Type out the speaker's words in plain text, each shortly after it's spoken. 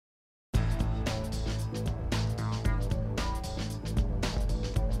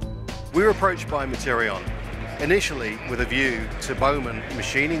We were approached by Materion, initially with a view to Bowmet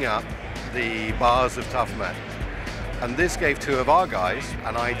machining up the bars of ToughMet. And this gave two of our guys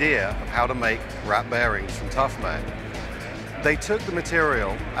an idea of how to make wrap bearings from ToughMet. They took the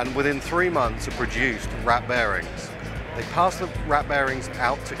material and within 3 months have produced wrap bearings. They passed the wrap bearings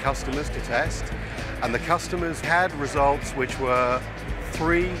out to customers to test, and the customers had results which were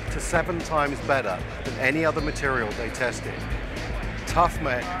 3 to 7 times better than any other material they tested.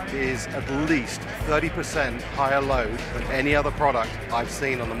 ToughMet is at least 30% higher load than any other product I've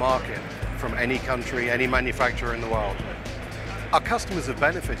seen on the market from any country, any manufacturer in the world. Our customers have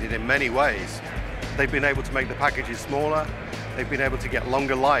benefited in many ways. They've been able to make the packages smaller, they've been able to get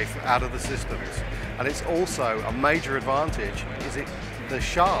longer life out of the systems. And it's also a major advantage is the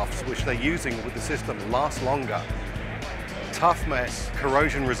shafts which they're using with the system last longer. ToughMet's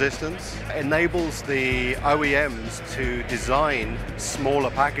corrosion resistance enables the OEMs to design smaller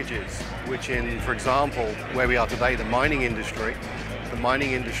packages, which for example, where we are today, the mining industry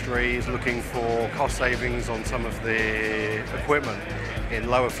is looking for cost savings on some of the equipment in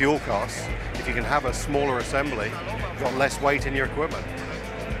lower fuel costs. If you can have a smaller assembly, you've got less weight in your equipment.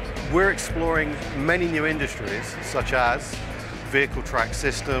 We're exploring many new industries, such as vehicle track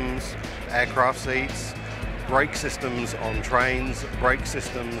systems, aircraft seats, brake systems on trains, brake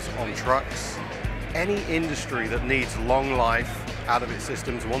systems on trucks. Any industry that needs long life out of its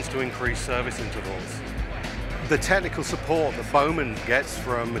systems wants to increase service intervals. The technical support that Bowmet gets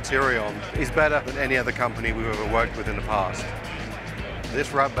from Materion is better than any other company we've ever worked with in the past.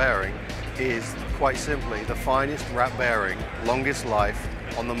 This wrap bearing is quite simply the finest wrap bearing, longest life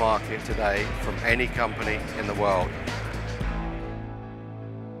on the market today from any company in the world.